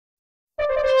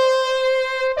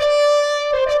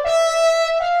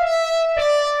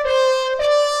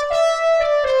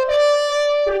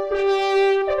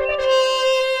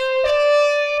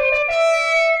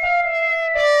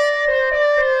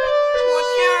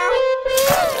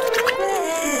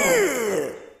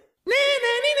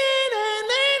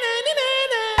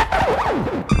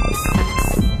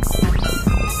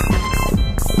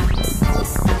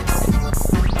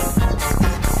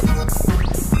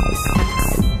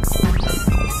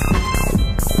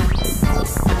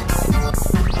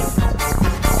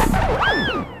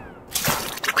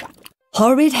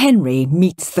Horrid Henry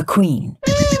Meets the Queen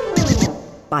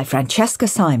by Francesca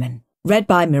Simon. Read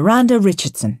by Miranda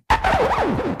Richardson.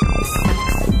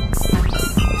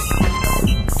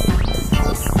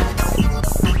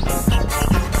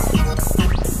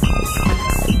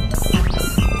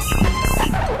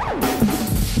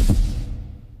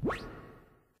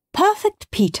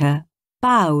 Perfect Peter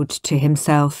bowed to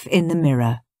himself in the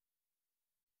mirror.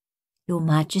 "Your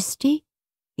Majesty,"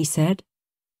 he said,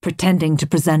 pretending to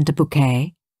present a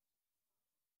bouquet.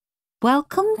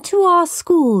 "Welcome to our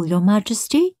school, Your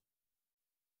Majesty.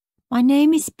 My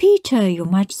name is Peter, Your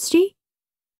Majesty."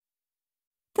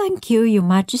 "Thank you, Your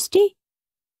Majesty."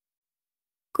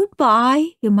 "Goodbye,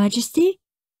 Your Majesty."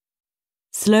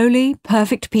 Slowly,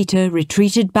 Perfect Peter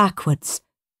retreated backwards,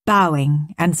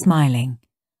 bowing and smiling.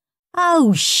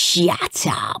 "Oh, shut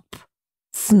up,"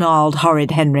 snarled Horrid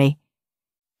Henry.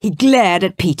 He glared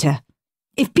at Peter.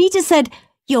 If Peter said,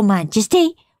 "Your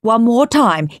Majesty," one more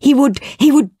time, he would...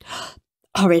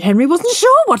 Horrid Henry wasn't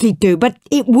sure what he'd do, but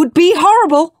it would be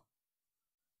horrible.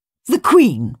 The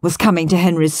Queen was coming to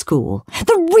Henry's school.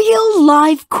 The real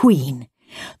live Queen.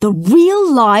 The real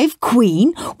live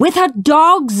Queen with her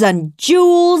dogs and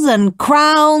jewels and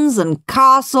crowns and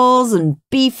castles and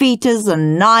beefeaters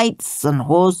and knights and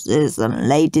horses and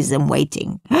ladies in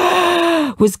waiting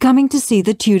was coming to see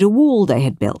the Tudor wall they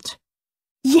had built.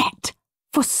 Yet,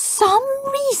 for some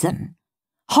reason,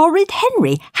 Horrid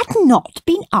Henry had not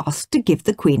been asked to give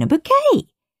the Queen a bouquet.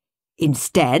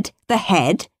 Instead, the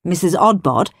head, Mrs.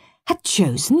 Oddbod, had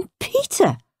chosen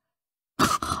Peter.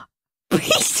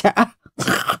 Peter?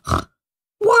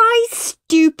 Why,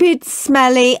 stupid,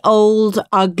 smelly, old,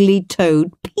 ugly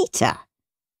toad Peter?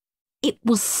 It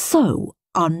was so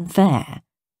unfair.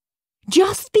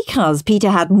 Just because Peter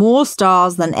had more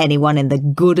stars than anyone in the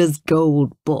Good as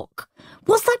Gold book,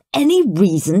 was that any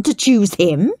reason to choose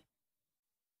him?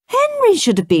 Henry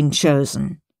should have been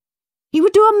chosen. He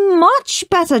would do a much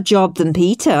better job than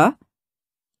Peter.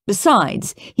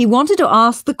 Besides, he wanted to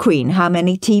ask the Queen how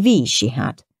many TVs she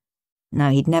had. Now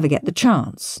he'd never get the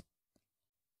chance.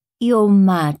 "Your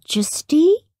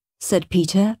Majesty," said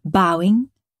Peter, bowing.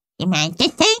 "Your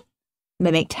Majesty,"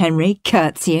 mimicked Henry,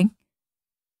 curtsying.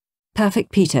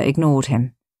 Perfect Peter ignored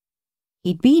him.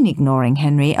 He'd been ignoring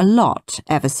Henry a lot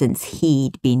ever since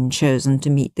he'd been chosen to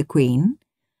meet the Queen.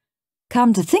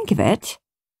 Come to think of it,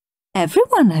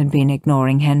 everyone had been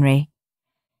ignoring Henry.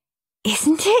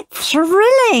 "Isn't it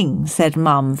thrilling?" said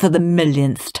Mum for the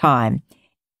millionth time.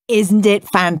 "Isn't it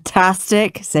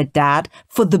fantastic?" said Dad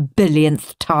for the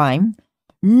billionth time.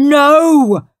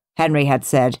 "No!" Henry had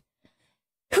said.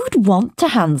 Who'd want to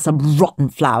hand some rotten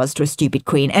flowers to a stupid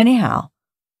Queen anyhow?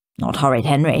 Not Horrid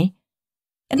Henry.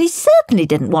 And he certainly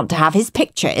didn't want to have his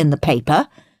picture in the paper,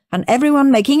 and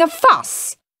everyone making a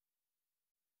fuss.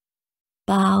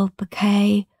 "Bow,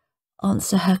 bouquet,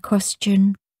 answer her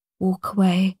question, walk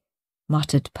away,"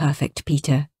 muttered Perfect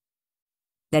Peter.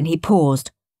 Then he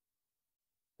paused.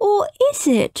 "Or is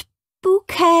it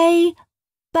bouquet,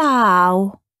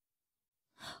 bow?"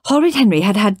 Horrid Henry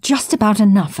had had just about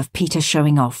enough of Peter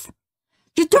showing off.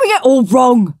 "You're doing it all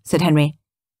wrong," said Henry.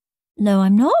 "No,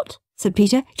 I'm not," said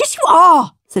Peter. "Yes, you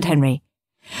are," said Henry.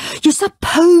 "You're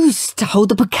supposed to hold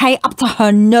the bouquet up to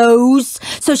her nose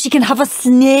so she can have a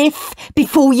sniff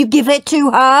before you give it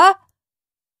to her."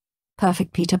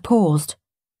 Perfect Peter paused.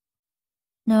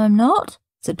 "No, I'm not,"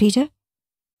 said Peter.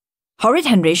 Horrid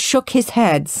Henry shook his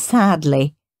head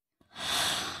sadly.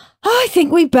 "I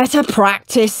think we'd better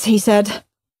practice," he said.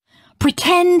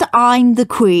 "Pretend I'm the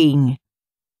Queen."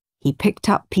 He picked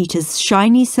up Peter's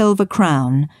shiny silver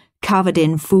crown, covered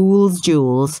in fool's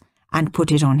jewels, and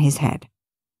put it on his head.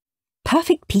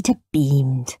 Perfect Peter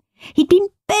beamed. He'd been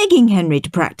begging Henry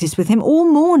to practice with him all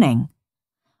morning.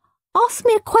 "Ask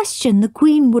me a question the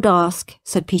Queen would ask,"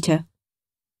 said Peter.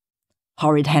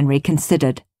 Horrid Henry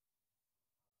considered.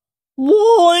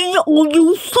 "Why are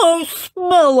you so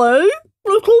smelly,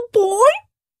 little boy?"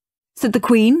 said the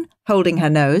Queen, holding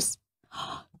her nose.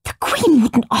 "The Queen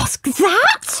wouldn't ask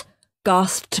that,"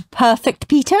 gasped Perfect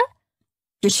Peter.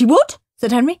 "Yes, she would,"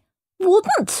 said Henry.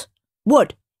 "Wouldn't."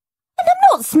 "Would." "And I'm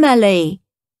not smelly."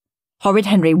 Horrid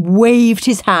Henry waved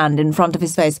his hand in front of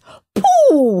his face.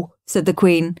 "Pooh," said the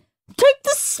Queen. "Take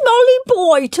the smelly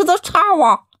boy to the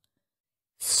tower."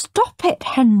 "Stop it,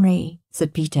 Henry,"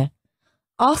 said Peter.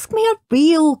 "Ask me a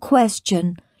real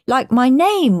question, like my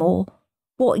name or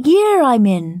what year I'm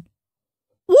in."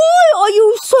 "Why are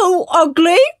you so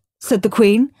ugly?" said the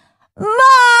Queen.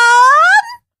 "Mum!"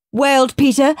 wailed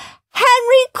Peter.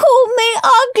 "Henry called me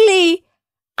ugly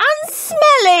and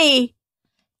smelly."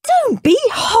 "Don't be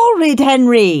horrid,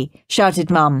 Henry," shouted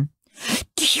Mum.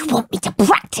 "Do you want me to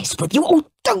practice with you or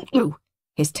don't you?"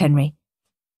 hissed Henry.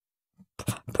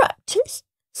 Practice,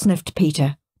 sniffed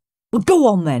Peter. Well, go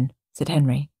on then, said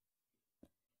Henry.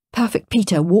 Perfect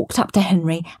Peter walked up to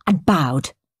Henry and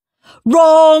bowed.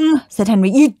 Wrong, said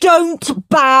Henry. You don't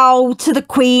bow to the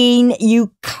Queen,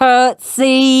 you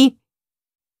curtsy.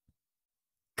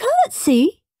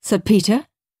 Curtsy, said Peter.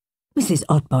 Mrs.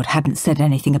 Oddbod hadn't said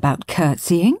anything about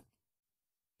curtsying.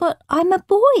 But I'm a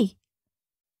boy.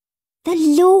 The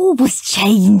law was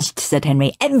changed, said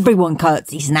Henry. Everyone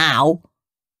curtsies now.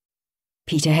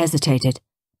 Peter hesitated.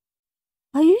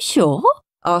 Are you sure?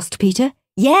 Asked Peter.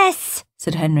 Yes,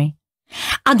 said Henry.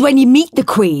 And when you meet the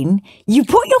Queen, you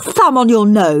put your thumb on your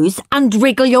nose and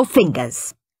wriggle your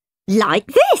fingers. Like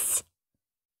this.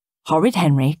 Horrid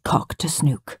Henry cocked a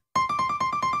snook.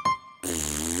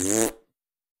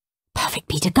 Perfect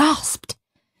Peter gasped.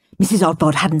 Mrs.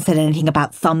 Oddbod hadn't said anything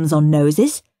about thumbs on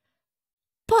noses.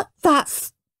 But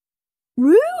that's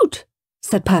rude,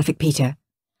 said Perfect Peter.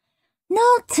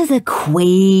 Not to the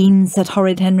Queen, said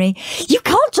Horrid Henry. You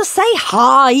can't just say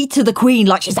hi to the Queen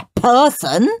like she's a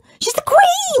person. She's the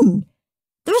Queen.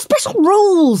 There are special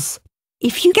rules.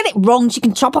 If you get it wrong, she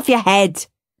can chop off your head.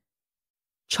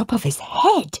 Chop off his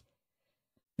head?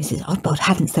 Mrs. Oddbod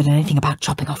hadn't said anything about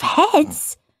chopping off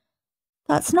heads.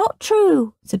 That's not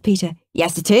true, said Peter.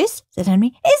 Yes, it is, said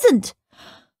Henry. Isn't.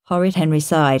 Horrid Henry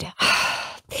sighed.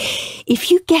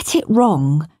 If you get it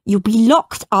wrong, you'll be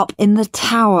locked up in the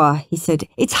tower, he said.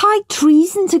 It's high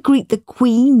treason to greet the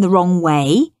Queen the wrong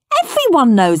way.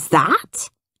 Everyone knows that.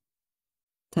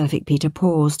 Perfect Peter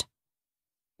paused.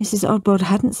 Mrs. Oddbod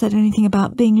hadn't said anything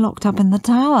about being locked up in the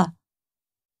tower.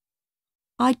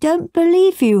 I don't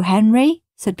believe you, Henry,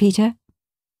 said Peter.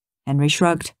 Henry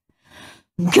shrugged.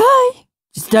 Okay,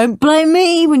 just don't blame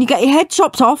me when you get your head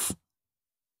chopped off.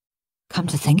 Come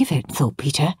to think of it, thought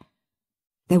Peter,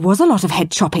 there was a lot of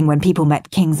head chopping when people met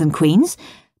kings and queens,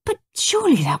 but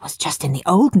surely that was just in the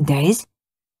olden days.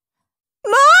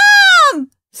 Mum!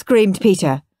 Screamed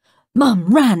Peter. Mum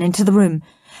ran into the room.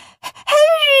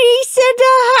 Henry said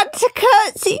I had to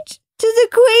curtsy to the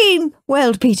Queen,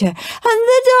 wailed Peter, and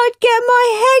that I'd get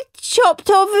my head chopped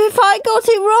off if I got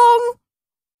it wrong.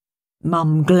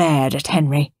 Mum glared at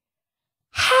Henry.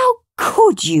 How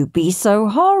could you be so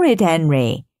horrid,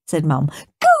 Henry? Said Mum.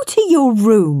 Go to your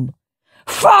room.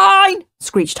 Fine!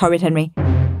 Screeched Horrid Henry.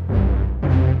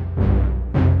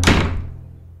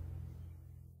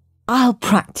 I'll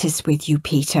practice with you,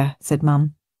 Peter, said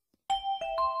Mum.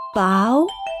 Bow,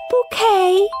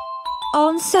 bouquet,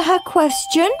 answer her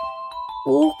question,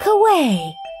 walk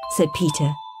away, said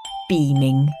Peter,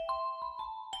 beaming.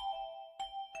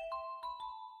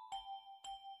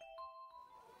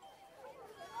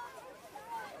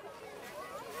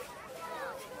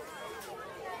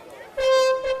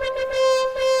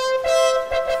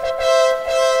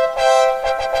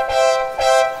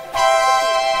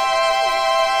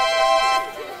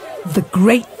 The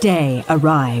great day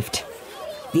arrived.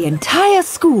 The entire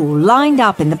school lined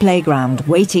up in the playground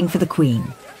waiting for the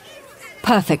Queen.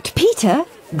 Perfect Peter,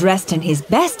 dressed in his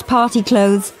best party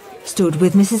clothes, stood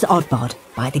with Mrs. Oddbod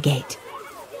by the gate.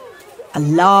 A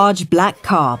large black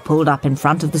car pulled up in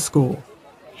front of the school.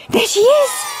 There she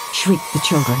is! Shrieked the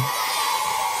children.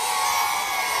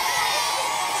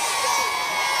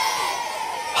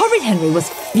 Horrid Henry was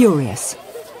furious.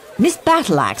 Miss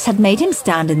Battleaxe had made him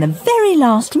stand in the very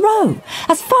last row,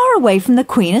 as far away from the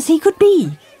Queen as he could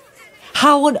be.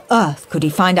 How on earth could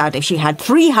he find out if she had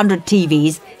 300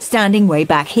 TVs standing way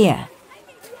back here?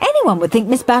 Anyone would think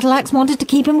Miss Battleaxe wanted to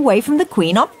keep him away from the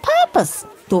Queen on purpose,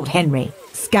 thought Henry,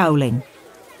 scowling.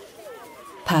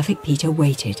 Perfect Peter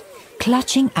waited,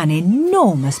 clutching an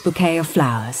enormous bouquet of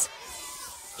flowers.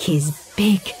 His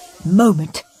big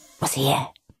moment was here.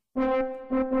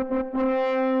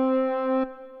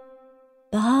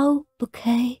 Bow,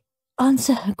 bouquet,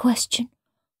 answer her question,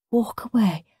 walk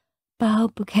away. Bow,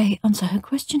 bouquet, answer her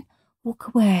question, walk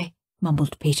away,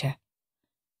 mumbled Peter.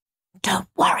 Don't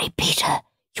worry, Peter,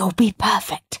 you'll be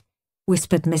perfect,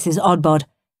 whispered Mrs. Oddbod,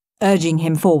 urging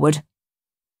him forward.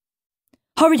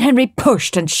 Horrid Henry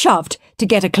pushed and shoved to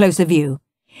get a closer view.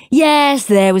 Yes,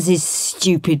 there was his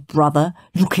stupid brother,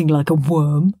 looking like a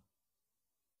worm.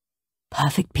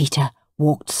 Perfect Peter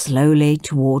walked slowly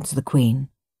towards the Queen.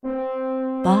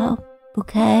 Bow,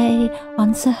 bouquet,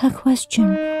 answer her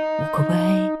question, walk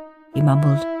away, he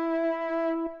mumbled.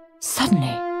 Suddenly,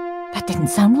 that didn't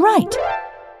sound right.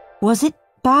 Was it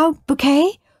bow,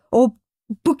 bouquet, or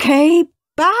bouquet,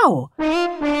 bow?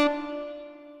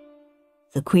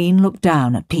 The Queen looked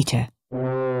down at Peter.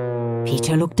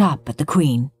 Peter looked up at the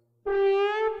Queen.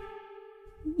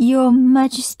 Your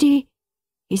Majesty,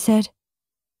 he said.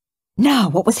 Now,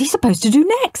 what was he supposed to do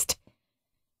next?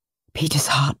 Peter's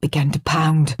heart began to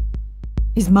pound.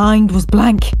 His mind was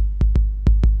blank.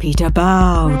 Peter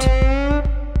bowed.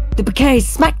 The bouquet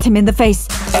smacked him in the face.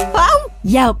 "Ow!"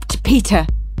 yelped Peter.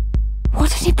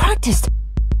 What had he practiced?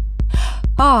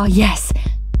 Ah, yes.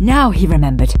 Now he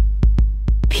remembered.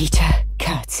 Peter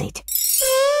curtsied.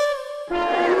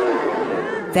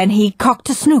 Then he cocked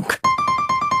a snook.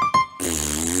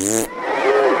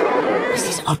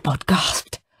 Mrs. Oddbod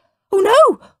gasped. Oh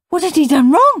no! What had he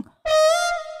done wrong?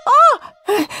 Ah!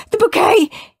 The bouquet!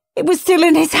 It was still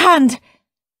in his hand.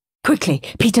 Quickly,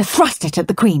 Peter thrust it at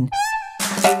the Queen.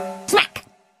 Smack!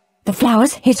 The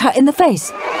flowers hit her in the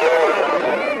face.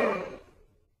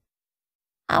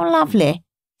 How lovely,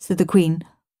 said the Queen.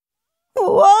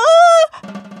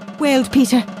 What? Wailed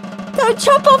Peter. Don't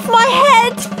chop off my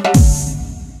head!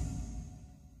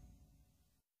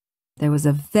 There was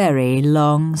a very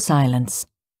long silence.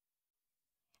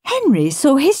 Henry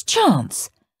saw his chance.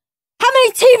 How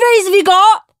many TVs have you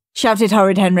got? Shouted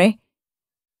Horrid Henry.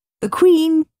 The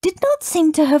Queen did not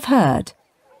seem to have heard.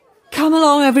 Come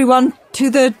along, everyone, to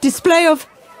the display of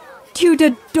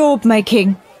Tudor daub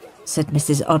making, said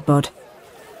Mrs. Oddbod.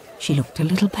 She looked a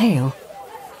little pale.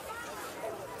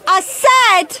 I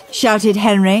said, shouted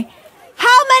Henry,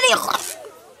 how many...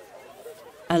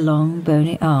 A long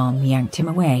bony arm yanked him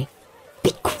away.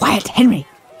 Be quiet, Henry,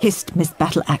 hissed Miss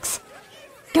Battleaxe.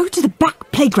 Go to the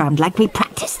back playground like we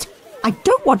practiced. I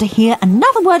don't want to hear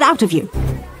another word out of you.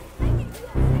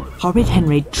 Horrid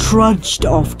Henry trudged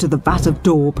off to the vat of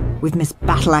daub, with Miss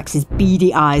Battleaxe's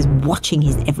beady eyes watching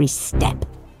his every step.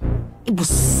 It was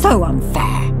so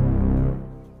unfair.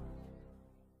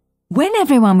 When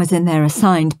everyone was in their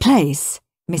assigned place,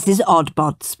 Mrs.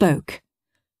 Oddbod spoke.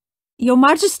 Your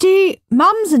Majesty,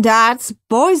 mums and dads,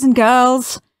 boys and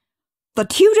girls, the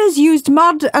Tudors used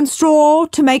mud and straw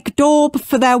to make daub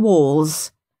for their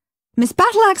walls. Miss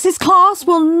Battleaxe's class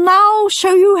will now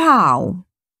show you how.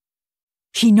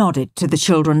 She nodded to the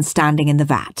children standing in the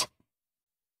vat.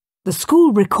 The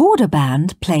school recorder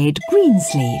band played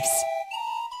Greensleeves.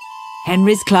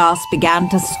 Henry's class began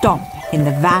to stomp in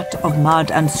the vat of mud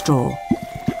and straw.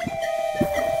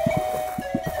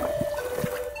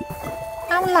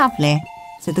 How lovely,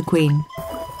 said the Queen.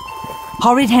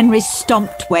 Horrid Henry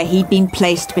stomped where he'd been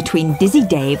placed between Dizzy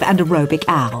Dave and Aerobic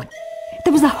Al.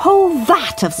 There was a whole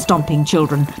vat of stomping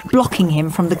children blocking him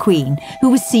from the Queen, who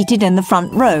was seated in the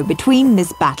front row between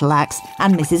Miss Battleaxe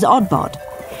and Mrs. Oddbod.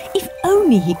 If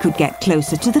only he could get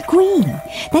closer to the Queen,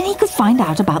 then he could find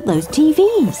out about those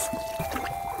TVs.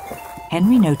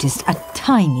 Henry noticed a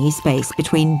tiny space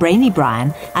between Brainy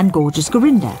Brian and Gorgeous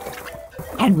Gorinda.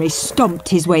 Henry stomped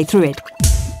his way through it.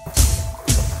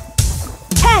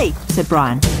 Hey, said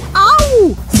Brian.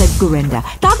 Ow, said Gorinda.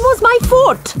 That was my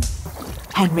foot.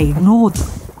 Henry ignored them.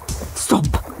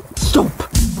 Stomp, stomp,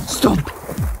 stomp.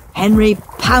 Henry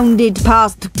pounded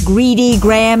past Greedy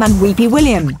Graham and Weepy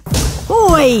William.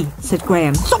 Oi, said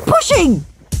Graham. Stop pushing!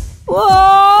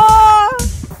 Whoa!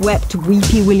 Wept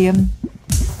Weepy William.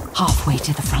 Halfway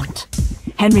to the front,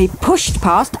 Henry pushed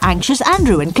past Anxious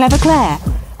Andrew and Clever Claire.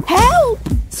 Help!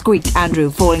 Squeaked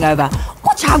Andrew, falling over.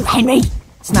 Watch out, Henry!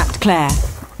 Snapped Claire.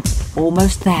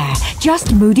 Almost there,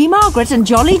 just Moody Margaret and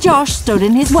Jolly Josh stood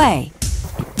in his way.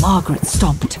 Margaret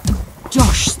stomped.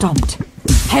 Josh stomped.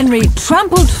 Henry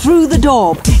trampled through the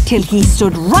daub till he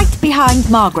stood right behind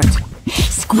Margaret.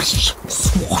 Squish,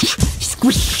 swash,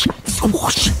 squish,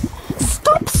 squash.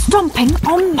 Stop stomping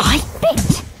on my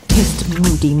bit, hissed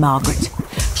Moody Margaret.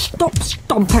 Stop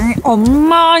stomping on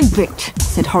my bit,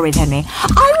 said Horrid Henry.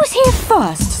 I was here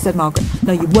first, said Margaret.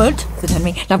 No, you weren't, said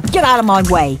Henry. Now get out of my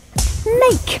way.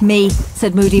 Make me,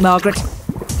 said Moody Margaret.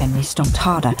 Henry stomped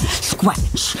harder.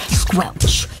 Squelch,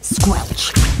 squelch,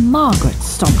 squelch. Margaret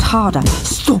stomped harder.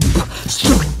 Stomp,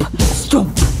 stomp,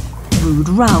 stomp. Rude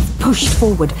Ralph pushed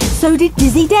forward. So did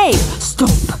Dizzy Dave.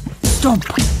 Stomp, stomp,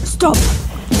 stomp.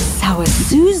 Sour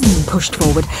Susan pushed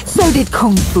forward. So did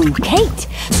Kung Fu Kate.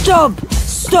 Stomp,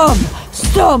 stomp,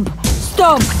 stomp,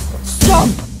 stomp,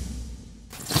 stomp.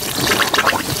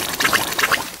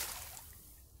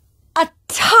 A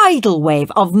tidal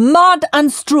wave of mud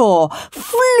and straw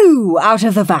flew out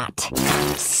of the vat.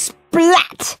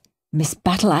 Splat! Miss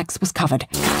Battleaxe was covered.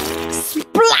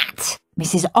 Splat!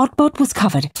 Mrs. Oddbod was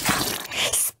covered.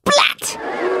 Splat!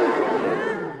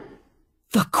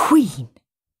 The Queen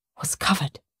was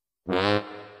covered.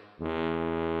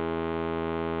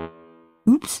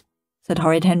 Oops, said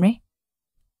Horrid Henry.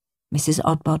 Mrs.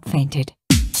 Oddbod fainted.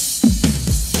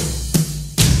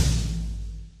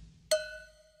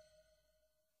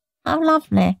 How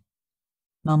lovely,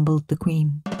 mumbled the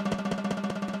Queen.